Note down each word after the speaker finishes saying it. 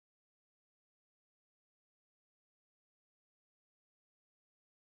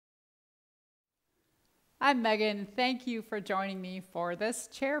I'm Megan. Thank you for joining me for this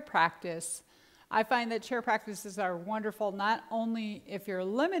chair practice. I find that chair practices are wonderful not only if you're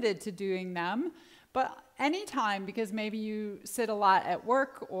limited to doing them, but anytime, because maybe you sit a lot at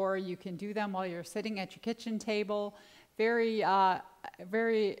work or you can do them while you're sitting at your kitchen table. Very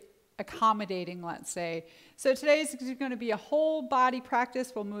accommodating, let's say. So today's going to be a whole body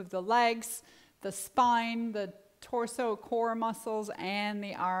practice. We'll move the legs, the spine, the torso, core muscles, and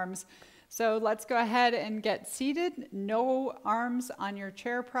the arms. So let's go ahead and get seated. No arms on your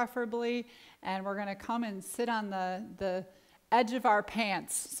chair preferably. And we're going to come and sit on the edge of our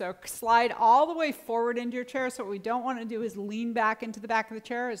pants. So slide all the way forward into your chair. So what we don't want to do is lean back into the back of the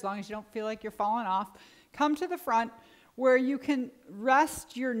chair as long as you don't feel like you're falling off. Come to the front where you can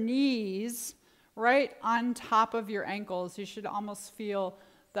rest your knees right on top of your ankles. You should almost feel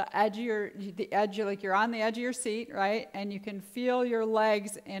the edge like you're on the edge of your seat, right? And you can feel your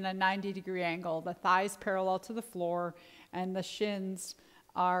legs in a 90-degree angle. The thighs parallel to the floor and the shins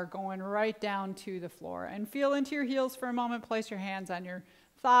are going right down to the floor. And feel into your heels for a moment. Place your hands on your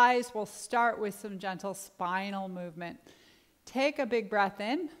thighs. We'll start with some gentle spinal movement. Take a big breath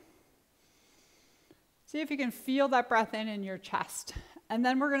in. See if you can feel that breath in your chest. And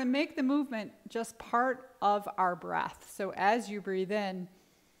then we're going to make the movement just part of our breath. So as you breathe in,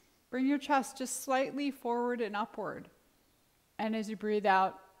 bring your chest just slightly forward and upward. And as you breathe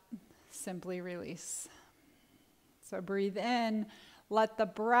out, simply release. So breathe in. Let the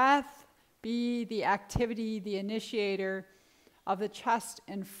breath be the activity, the initiator of the chest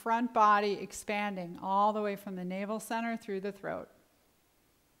and front body expanding all the way from the navel center through the throat.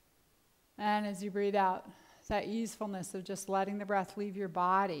 And as you breathe out, that easefulness of just letting the breath leave your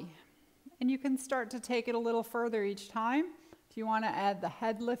body. And you can start to take it a little further each time. If you want to add the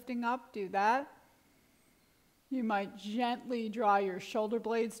head lifting up, do that. You might gently draw your shoulder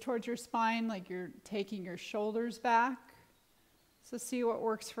blades towards your spine like you're taking your shoulders back. So see what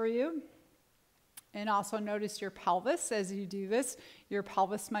works for you. And also notice your pelvis as you do this. Your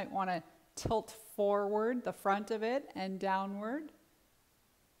pelvis might want to tilt forward, the front of it, and downward.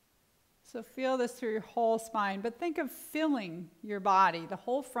 So feel this through your whole spine, but think of filling your body, the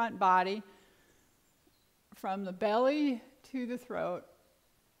whole front body, from the belly to the throat,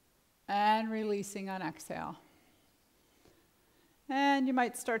 and releasing on exhale. And you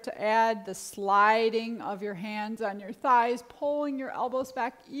might start to add the sliding of your hands on your thighs, pulling your elbows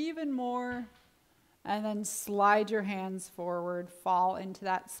back even more, and then slide your hands forward, fall into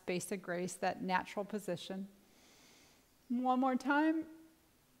that space of grace, that natural position. One more time.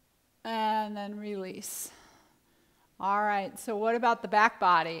 And then release. All right, so what about the back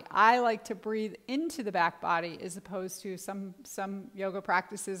body? I like to breathe into the back body as opposed to some yoga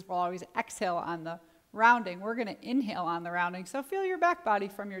practices will always exhale on the rounding. We're going to inhale on the rounding. So feel your back body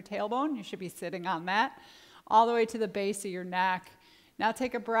from your tailbone. You should be sitting on that all the way to the base of your neck. Now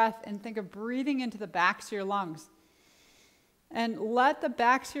take a breath and think of breathing into the backs of your lungs. And let the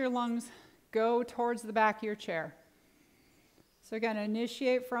backs of your lungs go towards the back of your chair. So again,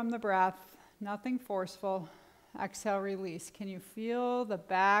 initiate from the breath, nothing forceful. Exhale, release. Can you feel the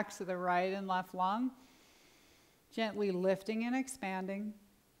backs of the right and left lung? Gently lifting and expanding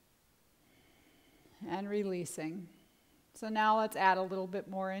and releasing. So now let's add a little bit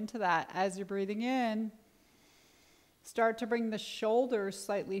more into that. As you're breathing in, start to bring the shoulders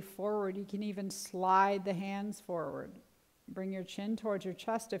slightly forward. You can even slide the hands forward. Bring your chin towards your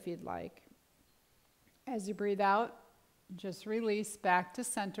chest if you'd like. As you breathe out, just release back to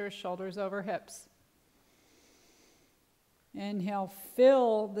center, shoulders over hips. Inhale,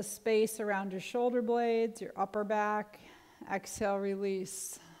 fill the space around your shoulder blades, your upper back. Exhale,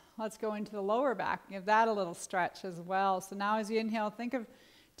 release. Let's go into the lower back. Give that a little stretch as well. So now as you inhale, think of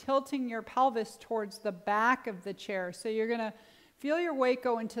tilting your pelvis towards the back of the chair. So you're going to feel your weight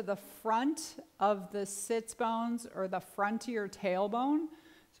go into the front of the sits bones or the front of your tailbone.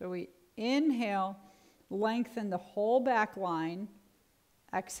 So we inhale. Lengthen the whole back line.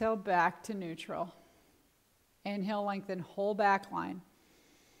 Exhale back to neutral. Inhale, lengthen whole back line.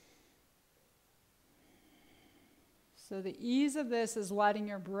 So the ease of this is letting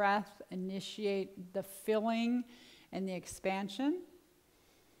your breath initiate the filling and the expansion.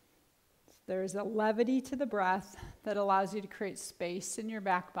 There's a levity to the breath that allows you to create space in your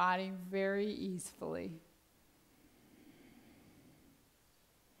back body very easily.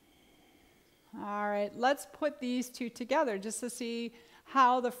 All right, let's put these two together just to see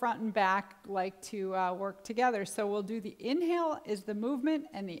how the front and back like to work together. So we'll do the inhale is the movement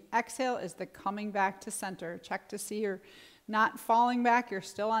and the exhale is the coming back to center. Check to see you're not falling back, you're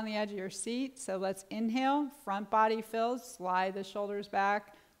still on the edge of your seat. So let's inhale, front body fills, slide the shoulders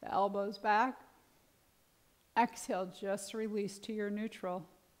back, the elbows back. Exhale, just release to your neutral.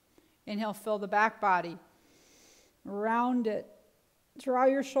 Inhale, fill the back body. Round it. Draw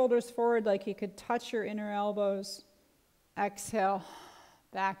your shoulders forward like you could touch your inner elbows. Exhale,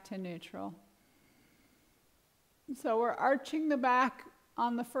 back to neutral. So we're arching the back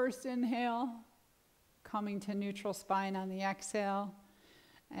on the first inhale, coming to neutral spine on the exhale,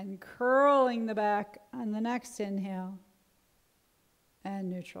 and curling the back on the next inhale, and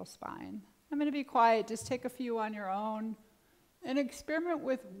neutral spine. I'm going to be quiet. Just take a few on your own and experiment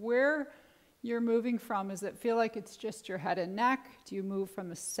with where you're moving from. Does it feel like it's just your head and neck? Do you move from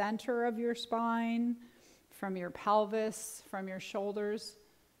the center of your spine, from your pelvis, from your shoulders?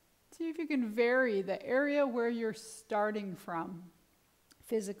 See if you can vary the area where you're starting from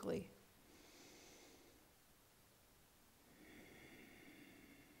physically.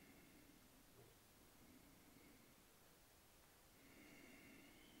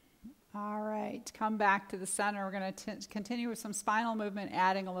 All right, come back to the center. We're going to continue with some spinal movement,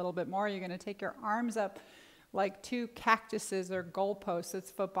 adding a little bit more. You're going to take your arms up like two cactuses or goalposts.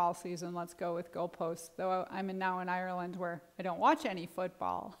 It's football season. Let's go with goalposts. Though I'm now in Ireland where I don't watch any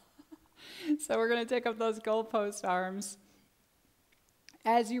football. So we're going to take up those goalpost arms.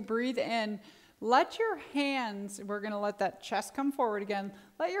 As you breathe in, let your hands, we're going to let that chest come forward again.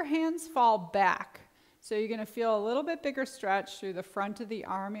 Let your hands fall back. So you're going to feel a little bit bigger stretch through the front of the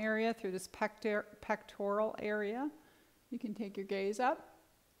arm area, through this pectoral area. You can take your gaze up.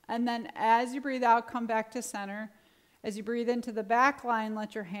 And then as you breathe out, come back to center. As you breathe into the back line,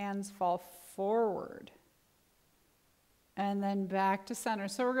 let your hands fall forward. And then back to center.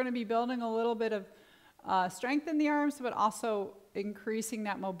 So we're going to be building a little bit of strength in the arms, but also increasing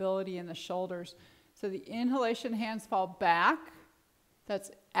that mobility in the shoulders. So the inhalation, hands fall back.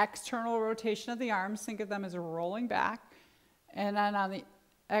 That's external rotation of the arms. Think of them as rolling back. And then on the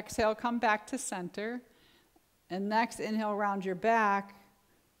exhale, come back to center. And next, inhale, round your back.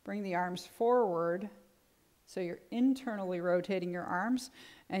 Bring the arms forward. So you're internally rotating your arms,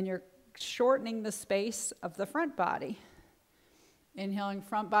 and you're shortening the space of the front body. Inhaling,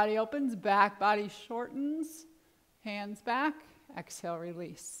 front body opens, back body shortens. Hands back. Exhale,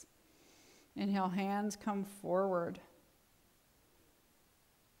 release. Inhale, hands come forward.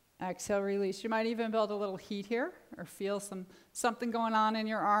 Exhale, release. You might even build a little heat here or feel something going on in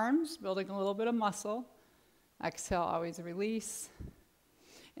your arms, building a little bit of muscle. Exhale, always release.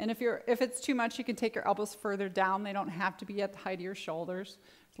 And if it's too much, you can take your elbows further down. They don't have to be at the height of your shoulders.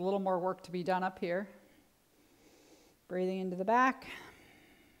 There's a little more work to be done up here. Breathing into the back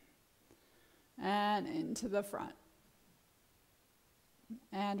and into the front.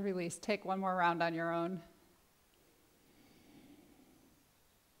 And release. Take one more round on your own.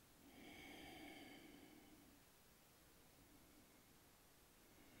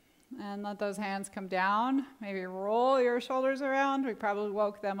 And let those hands come down. Maybe roll your shoulders around. We probably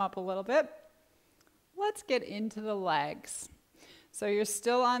woke them up a little bit. Let's get into the legs. So you're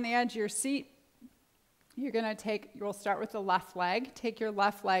still on the edge of your seat. You'll start with the left leg. Take your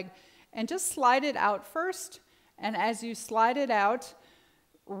left leg and just slide it out first. And as you slide it out,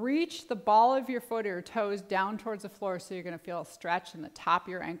 reach the ball of your foot or your toes down towards the floor. So you're going to feel a stretch in the top of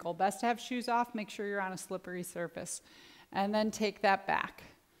your ankle. Best to have shoes off. Make sure you're on a slippery surface. And then take that back.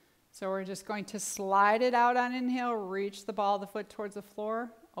 So we're just going to slide it out on inhale, reach the ball of the foot towards the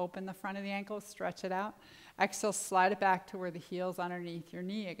floor, open the front of the ankle, stretch it out. Exhale, slide it back to where the heel's underneath your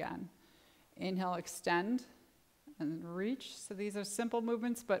knee again. Inhale, extend and reach. So these are simple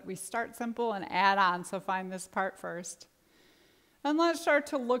movements, but we start simple and add on, so find this part first. And let's start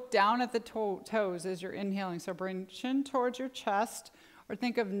to look down at the toes as you're inhaling. So bring chin towards your chest, or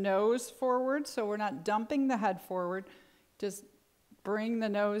think of nose forward, so we're not dumping the head forward, just bring the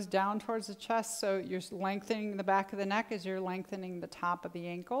nose down towards the chest, so you're lengthening the back of the neck as you're lengthening the top of the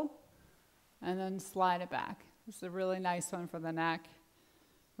ankle. And then slide it back. This is a really nice one for the neck.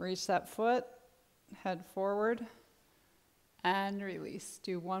 Reach that foot, head forward, and release.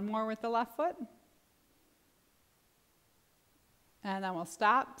 Do one more with the left foot. And then we'll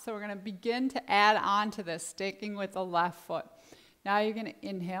stop. So we're going to begin to add on to this, sticking with the left foot. Now you're going to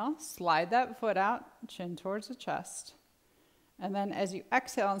inhale, slide that foot out, chin towards the chest. And then as you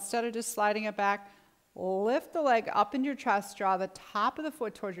exhale, instead of just sliding it back, lift the leg up in your chest, draw the top of the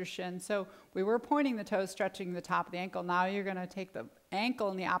foot towards your shin. So we were pointing the toes, stretching the top of the ankle. Now you're going to take the ankle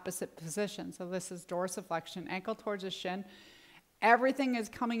in the opposite position. So this is dorsiflexion, ankle towards the shin. Everything is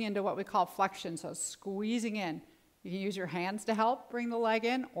coming into what we call flexion, so squeezing in. You can use your hands to help bring the leg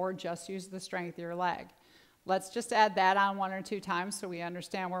in, or just use the strength of your leg. Let's just add that on 1 or 2 times so we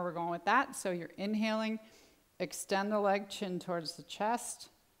understand where we're going with that. So you're inhaling, extend the leg, chin towards the chest.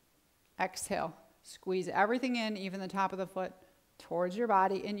 Exhale, Squeeze everything in, even the top of the foot, towards your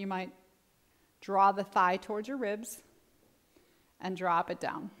body, and you might draw the thigh towards your ribs and drop it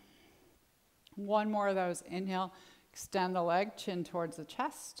down. One more of those. Inhale, extend the leg, chin towards the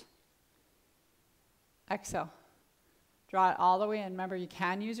chest. Exhale. Draw it all the way in. Remember, you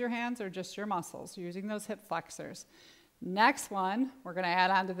can use your hands or just your muscles, using those hip flexors. Next one, we're going to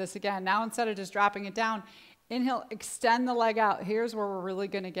add on to this again. Now, instead of just dropping it down, inhale, extend the leg out. Here's where we're really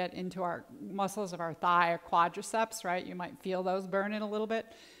going to get into our muscles of our thigh or quadriceps, right? You might feel those burning a little bit.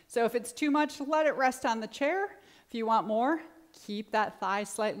 So if it's too much, let it rest on the chair. If you want more, keep that thigh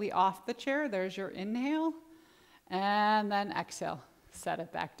slightly off the chair. There's your inhale. And then exhale, set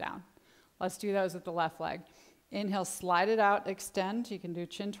it back down. Let's do those with the left leg. Inhale, slide it out, extend. You can do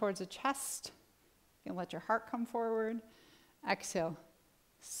chin towards the chest. You can let your heart come forward. Exhale,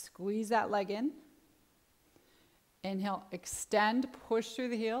 squeeze that leg in. Inhale, extend, push through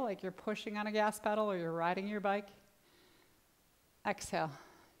the heel like you're pushing on a gas pedal or you're riding your bike. Exhale,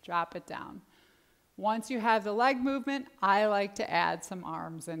 drop it down. Once you have the leg movement, I like to add some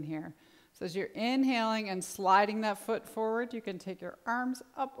arms in here. So as you're inhaling and sliding that foot forward, you can take your arms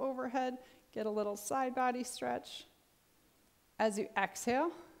up overhead, get a little side body stretch. As you exhale,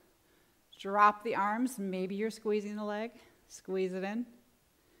 drop the arms. Maybe you're squeezing the leg. Squeeze it in.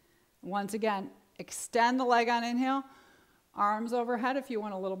 Once again, extend the leg on inhale. Arms overhead if you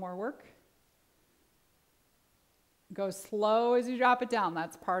want a little more work. Go slow as you drop it down.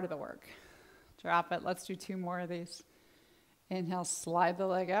 That's part of the work. Drop it. Let's do 2 more of these. Inhale, slide the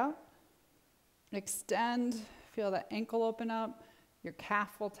leg out. Extend. Feel the ankle open up. Your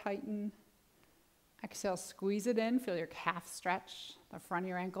calf will tighten. Exhale, squeeze it in. Feel your calf stretch. The front of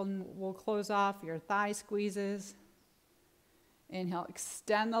your ankle will close off. Your thigh squeezes. Inhale,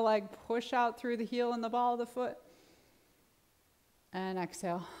 extend the leg. Push out through the heel and the ball of the foot. And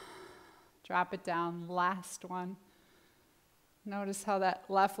exhale. Drop it down. Last one. Notice how that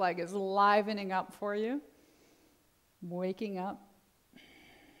left leg is livening up for you. Waking up.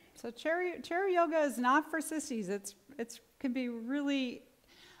 So chair yoga is not for sissies. It can be really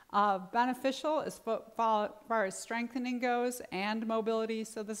beneficial as far as strengthening goes and mobility.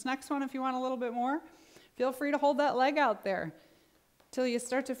 So this next one, if you want a little bit more, feel free to hold that leg out there till you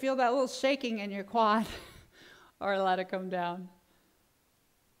start to feel that little shaking in your quad, or let it come down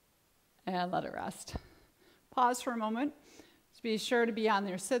and let it rest. Pause for a moment. Just be sure to be on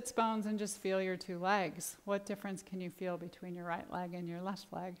your sits bones and just feel your 2 legs. What difference can you feel between your right leg and your left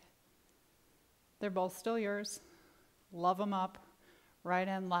leg? They're both still yours. Love them up, right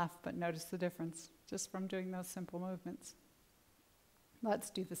and left, but notice the difference just from doing those simple movements. Let's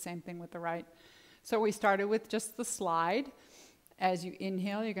do the same thing with the right. So we started with just the slide. As you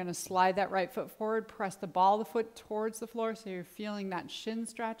inhale, you're going to slide that right foot forward, press the ball of the foot towards the floor so you're feeling that shin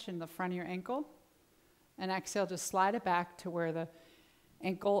stretch in the front of your ankle. And exhale, just slide it back to where the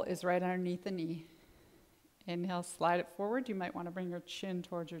ankle is right underneath the knee. Inhale, slide it forward. You might want to bring your chin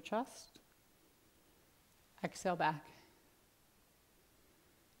towards your chest. Exhale back.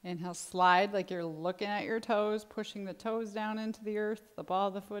 Inhale, slide like you're looking at your toes, pushing the toes down into the earth, the ball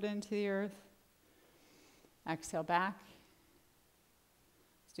of the foot into the earth. Exhale back.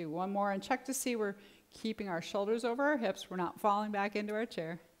 Let's do one more and check to see we're keeping our shoulders over our hips. We're not falling back into our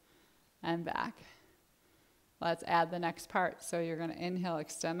chair. And back. Let's add the next part. So you're going to inhale,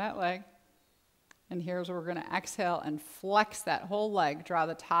 extend that leg. And here's where we're going to exhale and flex that whole leg. Draw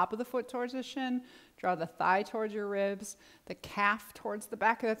the top of the foot towards the shin. Draw the thigh towards your ribs. The calf towards the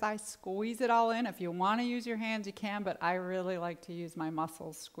back of the thigh. Squeeze it all in. If you want to use your hands, you can, but I really like to use my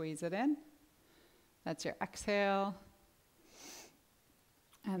muscles. Squeeze it in. That's your exhale.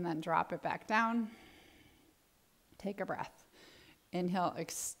 And then drop it back down. Take a breath. Inhale,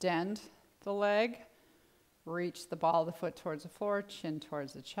 extend the leg. Reach the ball of the foot towards the floor, chin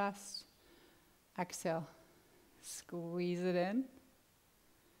towards the chest. Exhale, squeeze it in,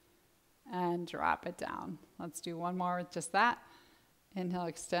 and drop it down. Let's do one more with just that. Inhale,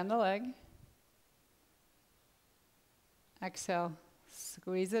 extend the leg. Exhale,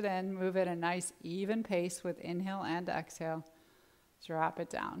 squeeze it in, move at a nice even pace with inhale and exhale. Drop it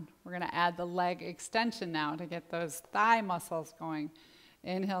down. We're going to add the leg extension now to get those thigh muscles going.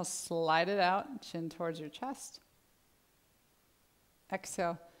 Inhale, slide it out, chin towards your chest.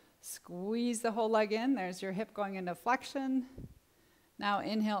 Exhale, squeeze the whole leg in. There's your hip going into flexion. Now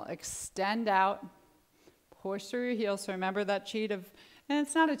inhale, extend out, push through your heels. So remember that cheat of, and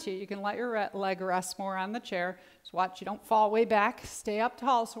it's not a cheat, you can let your leg rest more on the chair. Just watch you don't fall way back. Stay up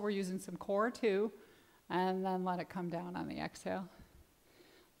tall, so we're using some core too. And then let it come down on the exhale.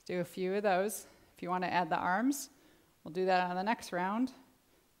 Let's do a few of those. If you want to add the arms, we'll do that on the next round.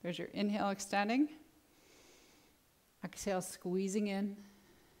 There's your inhale, extending. Exhale, squeezing in.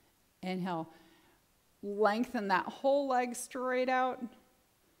 Inhale, lengthen that whole leg straight out.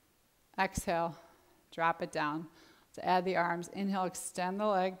 Exhale, drop it down. To add the arms, inhale, extend the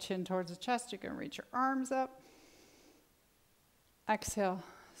leg, chin towards the chest. You can reach your arms up. Exhale,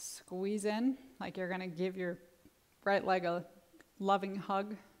 squeeze in like you're going to give your right leg a loving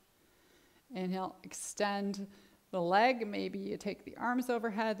hug. Inhale, extend the leg. Maybe you take the arms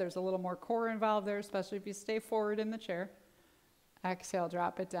overhead. There's a little more core involved there, especially if you stay forward in the chair. Exhale,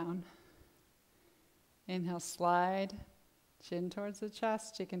 drop it down. Inhale, slide, chin towards the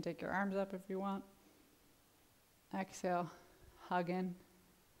chest. You can take your arms up if you want. Exhale, hug in.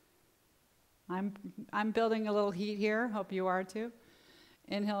 I'm building a little heat here. Hope you are too.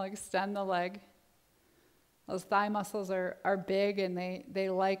 Inhale, extend the leg. Those thigh muscles are big, and they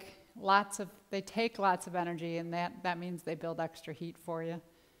take lots of energy, and that means they build extra heat for you.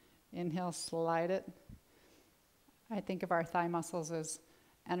 Inhale, slide it. I think of our thigh muscles as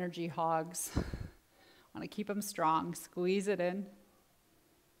energy hogs. Want to keep them strong. Squeeze it in.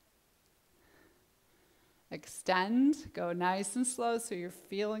 Extend, go nice and slow so you're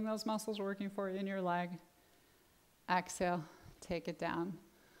feeling those muscles working for you in your leg. Exhale, take it down.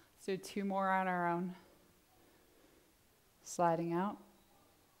 Let's do 2 more on our own. Sliding out.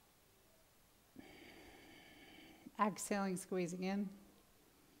 Exhaling, squeezing in.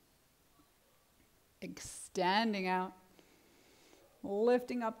 Extending out.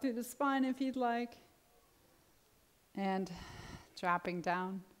 Lifting up through the spine if you'd like. And dropping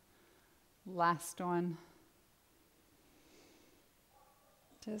down. Last one.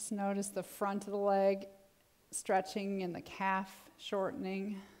 Just notice the front of the leg stretching and the calf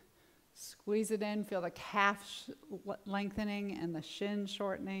shortening. Squeeze it in, feel the calf lengthening and the shin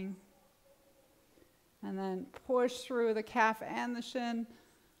shortening. And then push through the calf and the shin.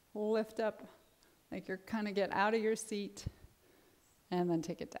 Lift up like you're kind of get out of your seat. And then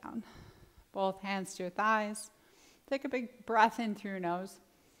take it down. Both hands to your thighs. Take a big breath in through your nose.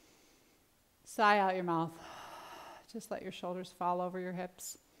 Sigh out your mouth. Just let your shoulders fall over your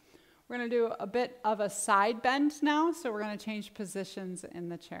hips. We're going to do a bit of a side bend now, so we're going to change positions in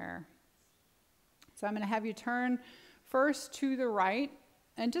the chair. So I'm going to have you turn first to the right,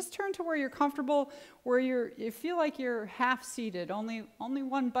 and just turn to where you're comfortable, where you feel like you're half seated. Only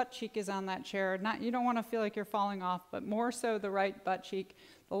one butt cheek is on that chair. You don't want to feel like you're falling off, but more so the right butt cheek.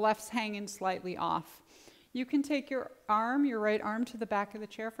 The left's hanging slightly off. You can take your right arm to the back of the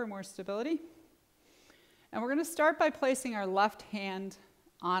chair for more stability. And we're going to start by placing our left hand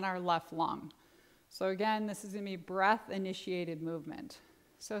on our left lung. So again, this is going to be breath-initiated movement.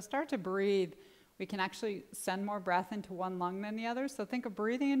 So start to breathe. We can actually send more breath into one lung than the other. So think of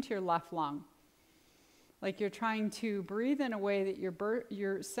breathing into your left lung. Like you're trying to breathe in a way that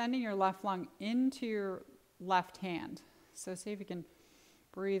you're sending your left lung into your left hand. So see if you can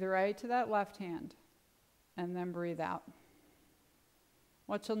breathe right to that left hand and then breathe out.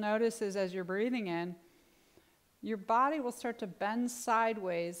 What you'll notice is as you're breathing in, your body will start to bend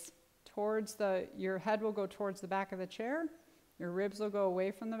sideways towards your head will go towards the back of the chair. Your ribs will go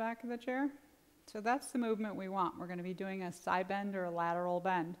away from the back of the chair. So that's the movement we want. We're going to be doing a side bend or a lateral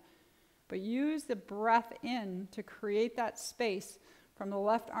bend. But use the breath in to create that space from the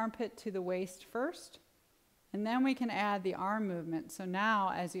left armpit to the waist first. And then we can add the arm movement. So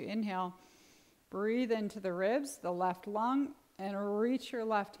now as you inhale, breathe into the ribs, the left lung, and reach your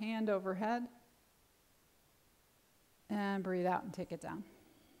left hand overhead. And breathe out and take it down.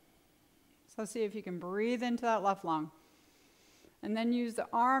 So see if you can breathe into that left lung. And then use the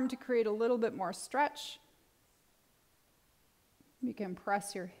arm to create a little bit more stretch. You can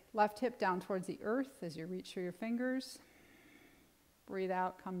press your left hip down towards the earth as you reach through your fingers. Breathe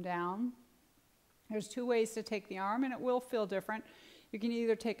out, come down. There's 2 ways to take the arm, and it will feel different. You can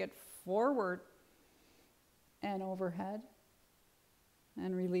either take it forward and overhead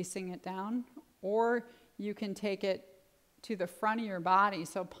and releasing it down, or you can take it to the front of your body,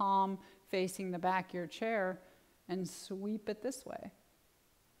 so palm facing the back of your chair, and sweep it this way.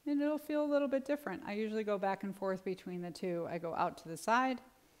 And it'll feel a little bit different. I usually go back and forth between the two. I go out to the side,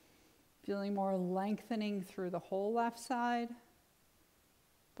 feeling more lengthening through the whole left side.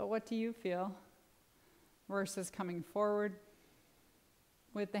 But what do you feel? Versus coming forward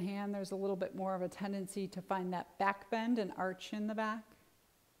with the hand, there's a little bit more of a tendency to find that back bend and arch in the back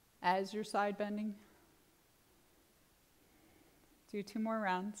as you're side bending. Do 2 more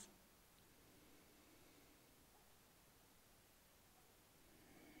rounds.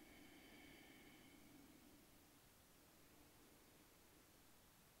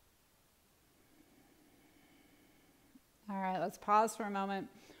 All right, let's pause for a moment.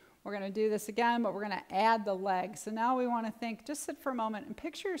 We're going to do this again, but we're going to add the leg. So now we want to think, just sit for a moment and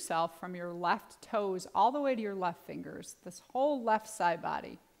picture yourself from your left toes all the way to your left fingers, this whole left side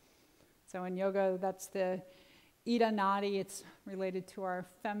body. So in yoga, that's the Ida Nadi. It's related to our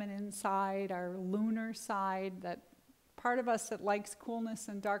feminine side, our lunar side, that part of us that likes coolness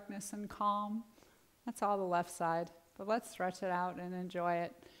and darkness and calm. That's all the left side. But let's stretch it out and enjoy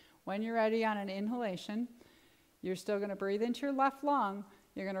it. When you're ready on an inhalation, you're still going to breathe into your left lung.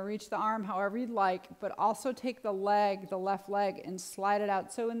 You're going to reach the arm however you'd like, but also take the leg, the left leg, and slide it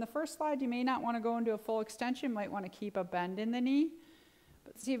out. So in the first slide, you may not want to go into a full extension. You might want to keep a bend in the knee.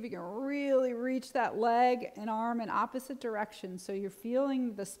 But see if you can really reach that leg and arm in opposite directions so you're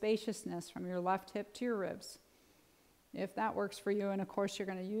feeling the spaciousness from your left hip to your ribs. If that works for you, and of course you're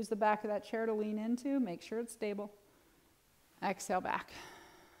going to use the back of that chair to lean into, make sure it's stable. Exhale back.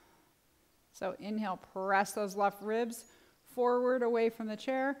 So inhale, press those left ribs forward away from the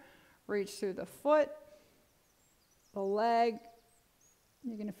chair. Reach through the foot, the leg.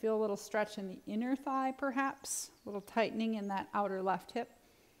 You're going to feel a little stretch in the inner thigh perhaps, a little tightening in that outer left hip.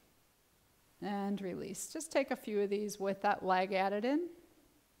 And release. Just take a few of these with that leg added in.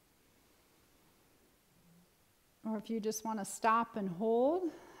 Or if you just want to stop and hold,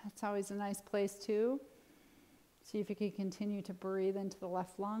 that's always a nice place too. See if you can continue to breathe into the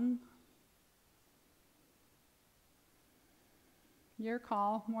left lung. Your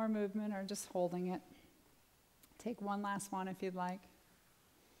call, more movement or just holding it. Take one last one if you'd like.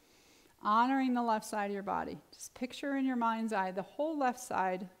 Honoring the left side of your body. Just picture in your mind's eye the whole left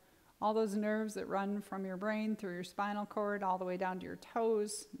side, all those nerves that run from your brain through your spinal cord all the way down to your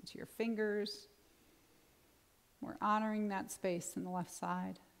toes, to your fingers. We're honoring that space in the left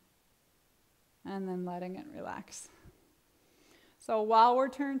side and then letting it relax. So while we're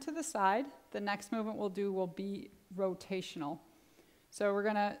turned to the side, the next movement we'll do will be rotational. So we're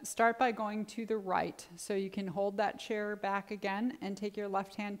going to start by going to the right. So you can hold that chair back again and take your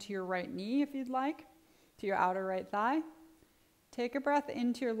left hand to your right knee if you'd like, to your outer right thigh. Take a breath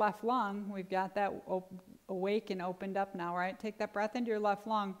into your left lung. We've got that awake and opened up now, right? Take that breath into your left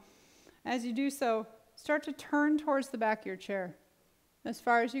lung. As you do so, start to turn towards the back of your chair as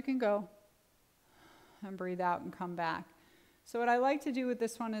far as you can go and breathe out and come back. So what I like to do with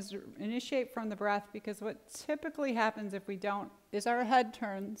this one is initiate from the breath, because what typically happens if we don't is our head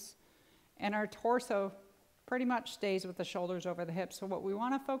turns and our torso pretty much stays with the shoulders over the hips. So what we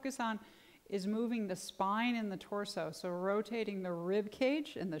want to focus on is moving the spine and the torso. So rotating the rib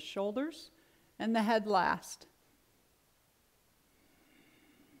cage and the shoulders and the head last.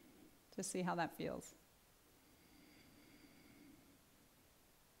 To see how that feels.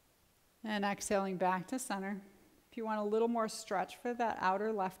 And exhaling back to center. If you want a little more stretch for that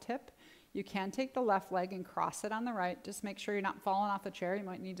outer left hip, you can take the left leg and cross it on the right. Just make sure you're not falling off the chair. You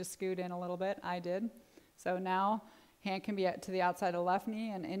might need to scoot in a little bit. I did. So now, hand can be to the outside of the left knee,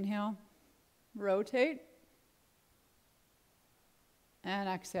 and inhale, rotate, and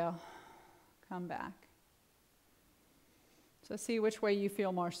exhale, come back. So see which way you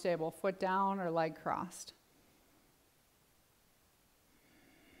feel more stable, foot down or leg crossed.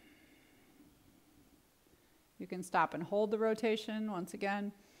 You can stop and hold the rotation once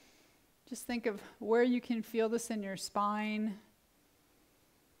again. Just think of where you can feel this in your spine.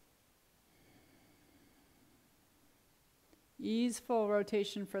 Easeful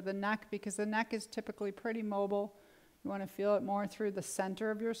rotation for the neck, because the neck is typically pretty mobile. You want to feel it more through the center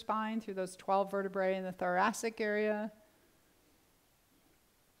of your spine, through those 12 vertebrae in the thoracic area.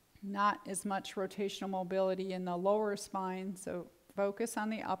 Not as much rotational mobility in the lower spine, so focus on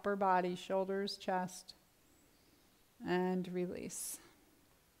the upper body, shoulders, chest. And release.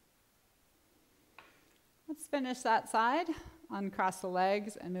 Let's finish that side. Uncross the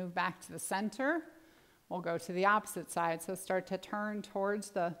legs and move back to the center. We'll go to the opposite side. So start to turn towards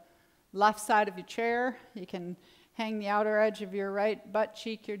the left side of your chair. You can hang the outer edge of your right butt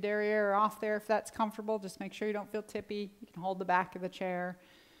cheek, your derriere off there if that's comfortable. Just make sure you don't feel tippy. You can hold the back of the chair.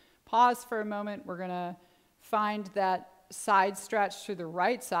 Pause for a moment. We're going to find that side stretch through the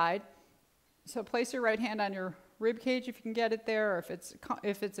right side. So place your right hand on your rib cage if you can get it there, or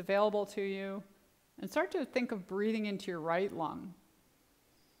if it's available to you, and start to think of breathing into your right lung.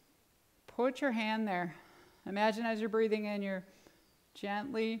 Put your hand there. Imagine as you're breathing in, you're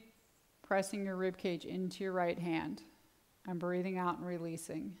gently pressing your rib cage into your right hand and breathing out and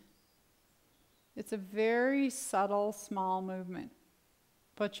releasing. It's a very subtle, small movement,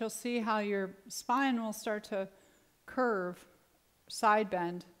 but you'll see how your spine will start to curve, side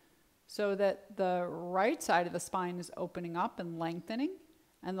bend, so that the right side of the spine is opening up and lengthening,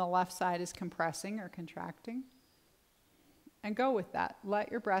 and the left side is compressing or contracting. and go with that.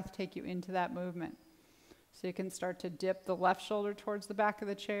 Let your breath take you into that movement. So you can start to dip the left shoulder towards the back of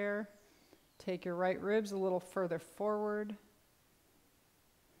the chair. Take your right ribs a little further forward.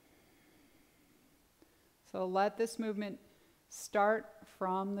 So let this movement start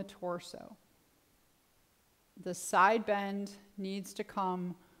from the torso. The side bend needs to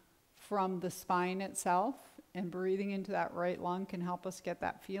come from the spine itself, and breathing into that right lung can help us get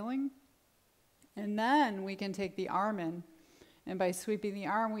that feeling. And then we can take the arm in, and by sweeping the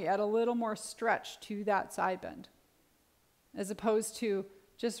arm, we add a little more stretch to that side bend, as opposed to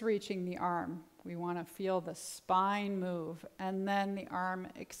just reaching the arm. We want to feel the spine move, and then the arm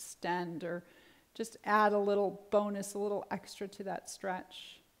extend, or just add a little bonus, a little extra to that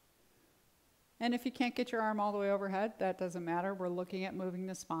stretch. And if you can't get your arm all the way overhead, that doesn't matter. We're looking at moving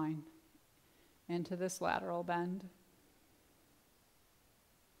the spine into this lateral bend.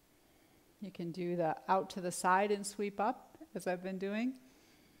 You can do the out to the side and sweep up, as I've been doing.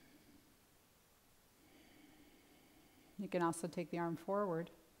 You can also take the arm forward.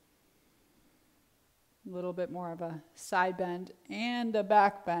 A little bit more of a side bend and a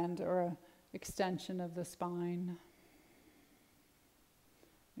back bend, or a extension of the spine.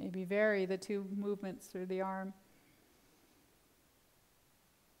 Maybe vary the two movements through the arm.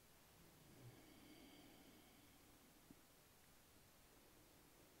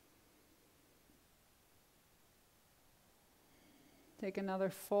 Take another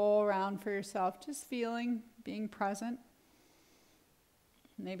full round for yourself, just feeling, being present.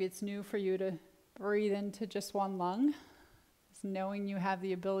 Maybe it's new for you to breathe into just one lung. Just knowing you have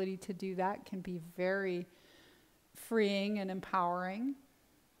the ability to do that can be very freeing and empowering.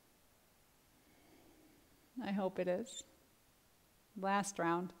 I hope it is. Last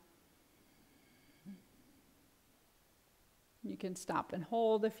round. You can stop and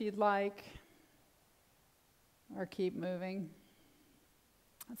hold if you'd like, or keep moving.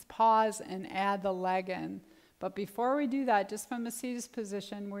 Let's pause and add the leg in. But before we do that, just from the seated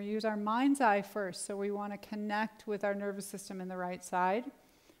position, we use our mind's eye first. So we want to connect with our nervous system in the right side.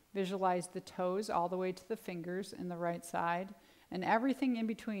 Visualize the toes all the way to the fingers in the right side. And everything in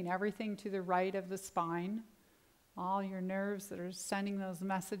between, everything to the right of the spine. All your nerves that are sending those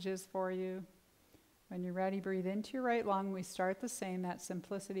messages for you. When you're ready, breathe into your right lung. We start the same, that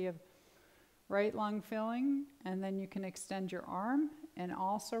simplicity of right lung filling. And then you can extend your arm and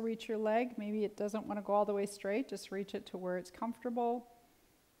also reach your leg. Maybe it doesn't want to go all the way straight. Just reach it to where it's comfortable.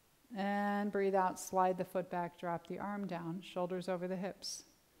 And breathe out, slide the foot back, drop the arm down, shoulders over the hips.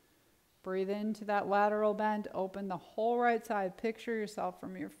 Breathe into that lateral bend, open the whole right side. Picture yourself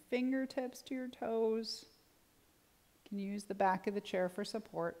from your fingertips to your toes. You can use the back of the chair for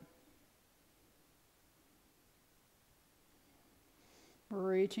support.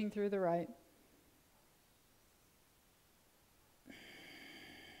 Reaching through the right.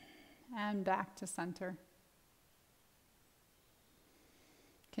 And back to center.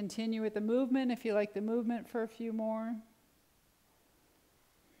 Continue with the movement if you like the movement for a few more.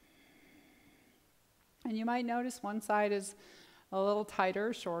 And you might notice one side is a little tighter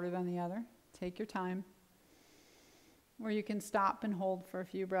or shorter than the other. Take your time. Or you can stop and hold for a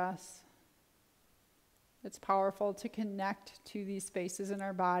few breaths. It's powerful to connect to these spaces in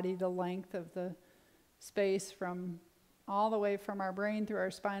our body, the length of the space from all the way from our brain through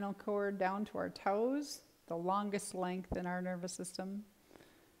our spinal cord down to our toes, the longest length in our nervous system.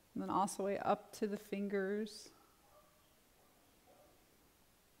 And then also way up to the fingers.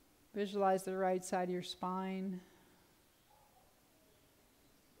 Visualize the right side of your spine.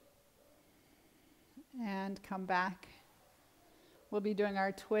 And come back. We'll be doing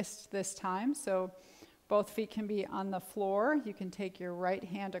our twist this time. So both feet can be on the floor. You can take your right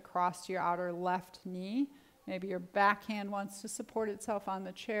hand across your outer left knee. Maybe your back hand wants to support itself on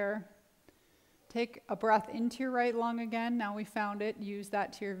the chair. Take a breath into your right lung again. Now we found it. Use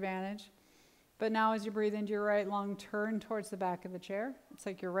that to your advantage. But now as you breathe into your right lung, turn towards the back of the chair. It's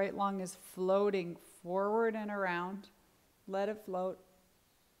like your right lung is floating forward and around. Let it float.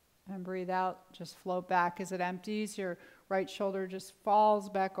 And breathe out. Just float back as it empties. Your right shoulder just falls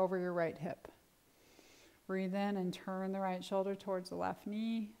back over your right hip. Breathe in and turn the right shoulder towards the left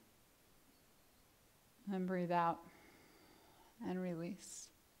knee. And breathe out and release.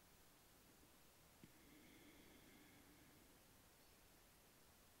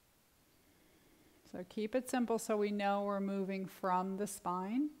 So keep it simple so we know we're moving from the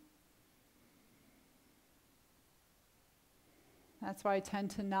spine. That's why I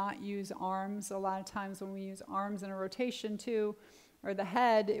tend to not use arms. A lot of times when we use arms in a rotation too, or the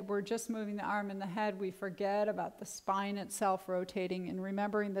head, we're just moving the arm and the head, we forget about the spine itself rotating and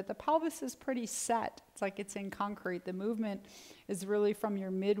remembering that the pelvis is pretty set. It's like it's in concrete. The movement is really from your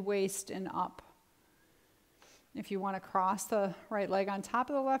mid-waist and up. If you want to cross the right leg on top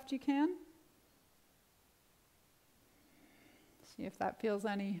of the left, you can. See if that feels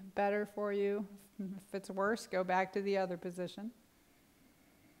any better for you. If it's worse, go back to the other position.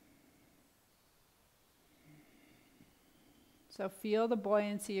 So feel the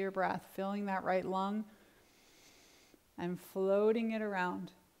buoyancy of your breath, filling that right lung and floating it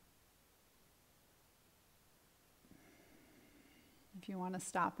around. If you want to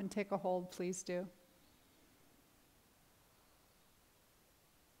stop and take a hold, please do.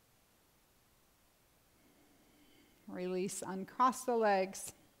 Release, uncross the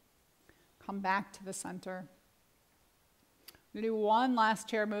legs. Come back to the center. We're going to do one last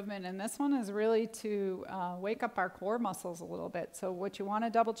chair movement, and this one is really to wake up our core muscles a little bit. So what you want to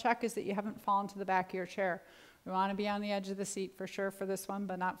double check is that you haven't fallen to the back of your chair. We want to be on the edge of the seat for sure for this one,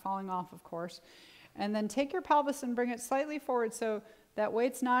 but not falling off, of course. And then take your pelvis and bring it slightly forward so that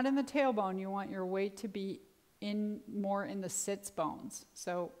weight's not in the tailbone. You want your weight to be more in the sits bones.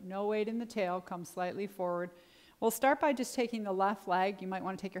 So no weight in the tail, come slightly forward. We'll start by just taking the left leg. You might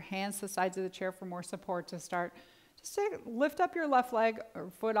want to take your hands to the sides of the chair for more support to start. Just lift up your left leg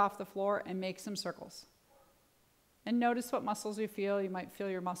or foot off the floor and make some circles. And notice what muscles you feel. You might feel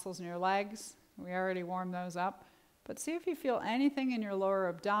your muscles in your legs. We already warmed those up. But see if you feel anything in your lower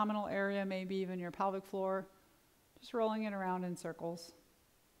abdominal area, maybe even your pelvic floor. Just rolling it around in circles.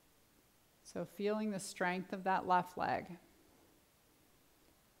 So feeling the strength of that left leg.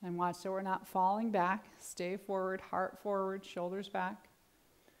 And watch so we're not falling back. Stay forward, heart forward, shoulders back.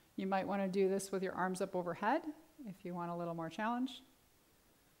 You might want to do this with your arms up overhead if you want a little more challenge.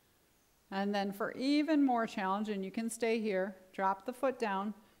 And then for even more challenge, and you can stay here, drop the foot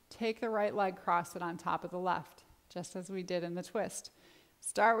down, take the right leg, cross it on top of the left, just as we did in the twist.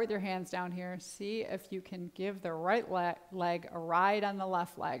 Start with your hands down here. See if you can give the right leg a ride on the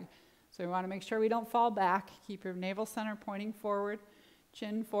left leg. So we want to make sure we don't fall back. Keep your navel center pointing forward,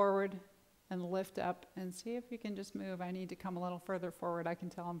 chin forward, and lift up. And see if you can just move. I need to come a little further forward. I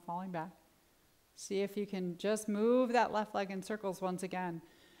can tell I'm falling back. See if you can just move that left leg in circles once again.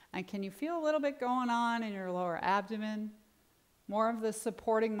 And can you feel a little bit going on in your lower abdomen? More of the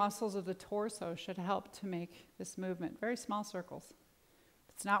supporting muscles of the torso should help to make this movement. Very small circles.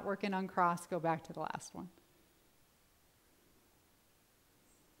 If it's not working uncrossed, go back to the last one.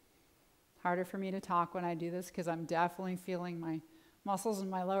 Harder for me to talk when I do this because I'm definitely feeling my muscles in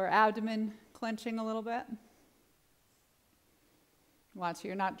my lower abdomen clenching a little bit. Watch so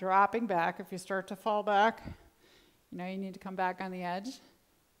you're not dropping back. If you start to fall back, you know you need to come back on the edge.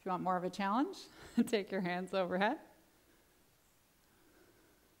 If you want more of a challenge, take your hands overhead.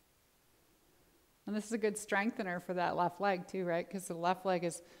 And this is a good strengthener for that left leg too, right? Because the left leg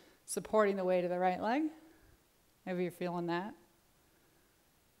is supporting the weight of the right leg. Maybe you're feeling that.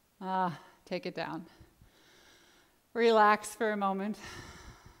 Take it down. Relax for a moment.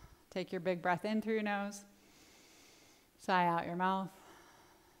 Take your big breath in through your nose. Sigh out your mouth.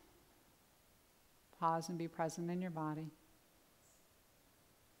 Pause and be present in your body.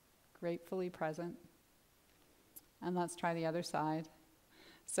 Gratefully present. And let's try the other side.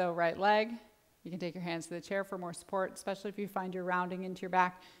 So right leg, you can take your hands to the chair for more support, especially if you find you're rounding into your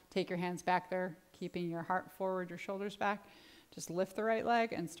back. Take your hands back there, keeping your heart forward, your shoulders back. Just lift the right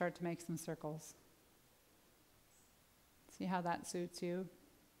leg and start to make some circles. See how that suits you.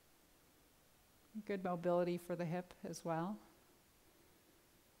 Good mobility for the hip as well.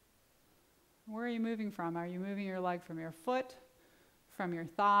 Where are you moving from? Are you moving your leg from your foot, from your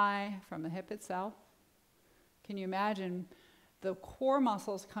thigh, from the hip itself? Can you imagine the core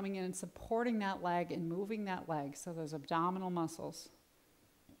muscles coming in and supporting that leg and moving that leg? So those abdominal muscles,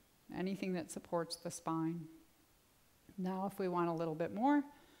 anything that supports the spine. Now if we want a little bit more,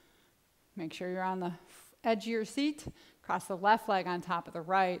 make sure you're on the edge of your seat. Cross the left leg on top of the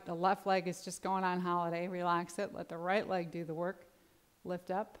right. The left leg is just going on holiday. Relax it. Let the right leg do the work.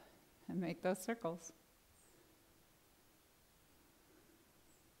 Lift up and make those circles.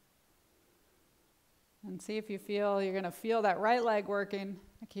 And see if you feel, you're going to feel that right leg working.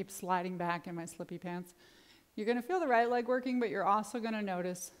 I keep sliding back in my slippy pants. You're going to feel the right leg working, but you're also going to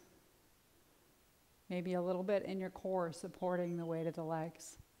notice maybe a little bit in your core supporting the weight of the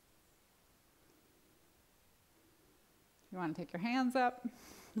legs. You want to take your hands up,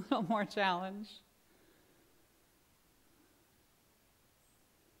 a little more challenge.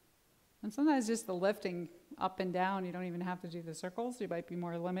 And sometimes just the lifting up and down, you don't even have to do the circles. You might be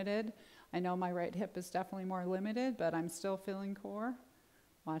more limited. I know my right hip is definitely more limited, but I'm still feeling core.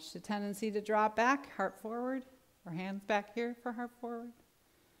 Watch the tendency to drop back, heart forward, or hands back here for heart forward.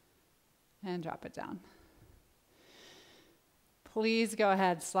 And drop it down. Please go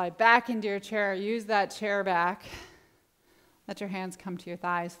ahead, slide back into your chair. Use that chair back. Let your hands come to your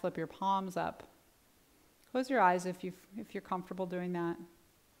thighs. Flip your palms up. Close your eyes if you're comfortable doing that.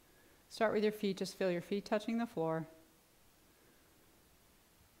 Start with your feet. Just feel your feet touching the floor.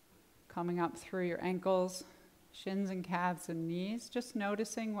 Coming up through your ankles, shins and calves and knees. Just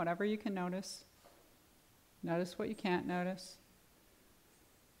noticing whatever you can notice. Notice what you can't notice.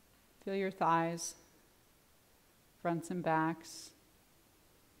 Feel your thighs, fronts and backs.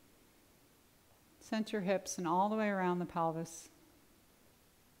 Center your hips and all the way around the pelvis.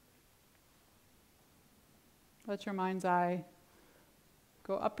 Let your mind's eye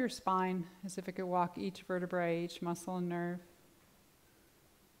go up your spine as if it could walk each vertebrae, each muscle and nerve,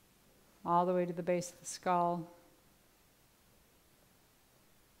 all the way to the base of the skull.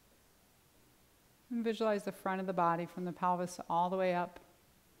 And visualize the front of the body from the pelvis all the way up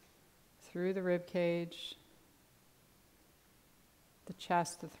through the rib cage, the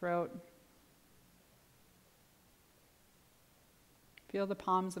chest, the throat. Feel the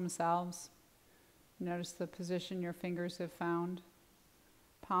palms themselves. Notice the position your fingers have found.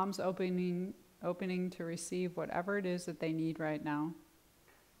 Palms opening to receive whatever it is that they need right now.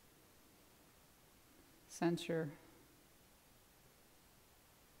 Sense your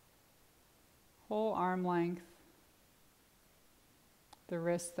whole arm length, the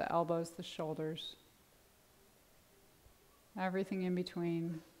wrists, the elbows, the shoulders, everything in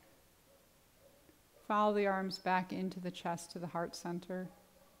between. Follow the arms back into the chest to the heart center.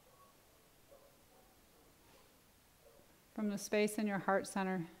 From the space in your heart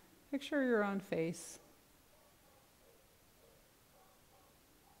center, picture your own face.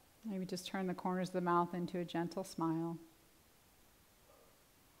 Maybe just turn the corners of the mouth into a gentle smile.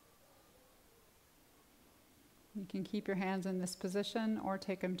 You can keep your hands in this position or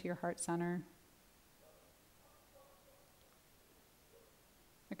take them to your heart center.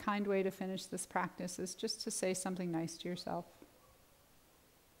 A kind way to finish this practice is just to say something nice to yourself.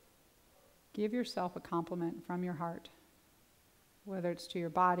 Give yourself a compliment from your heart, whether it's to your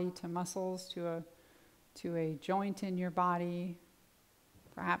body, to muscles, to a joint in your body.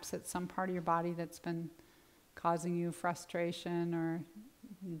 Perhaps it's some part of your body that's been causing you frustration or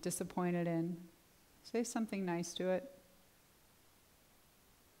disappointed in. Say something nice to it.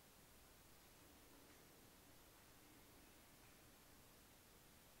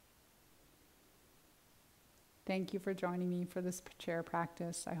 Thank you for joining me for this chair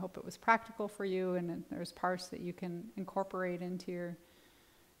practice. I hope it was practical for you and there's parts that you can incorporate into your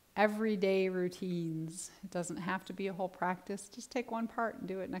everyday routines. It doesn't have to be a whole practice. Just take one part and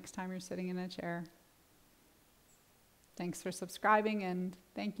do it next time you're sitting in a chair. Thanks for subscribing, and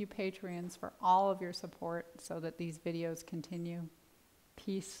thank you Patreons for all of your support so that these videos continue.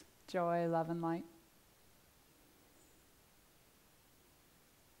 Peace, joy, love, and light.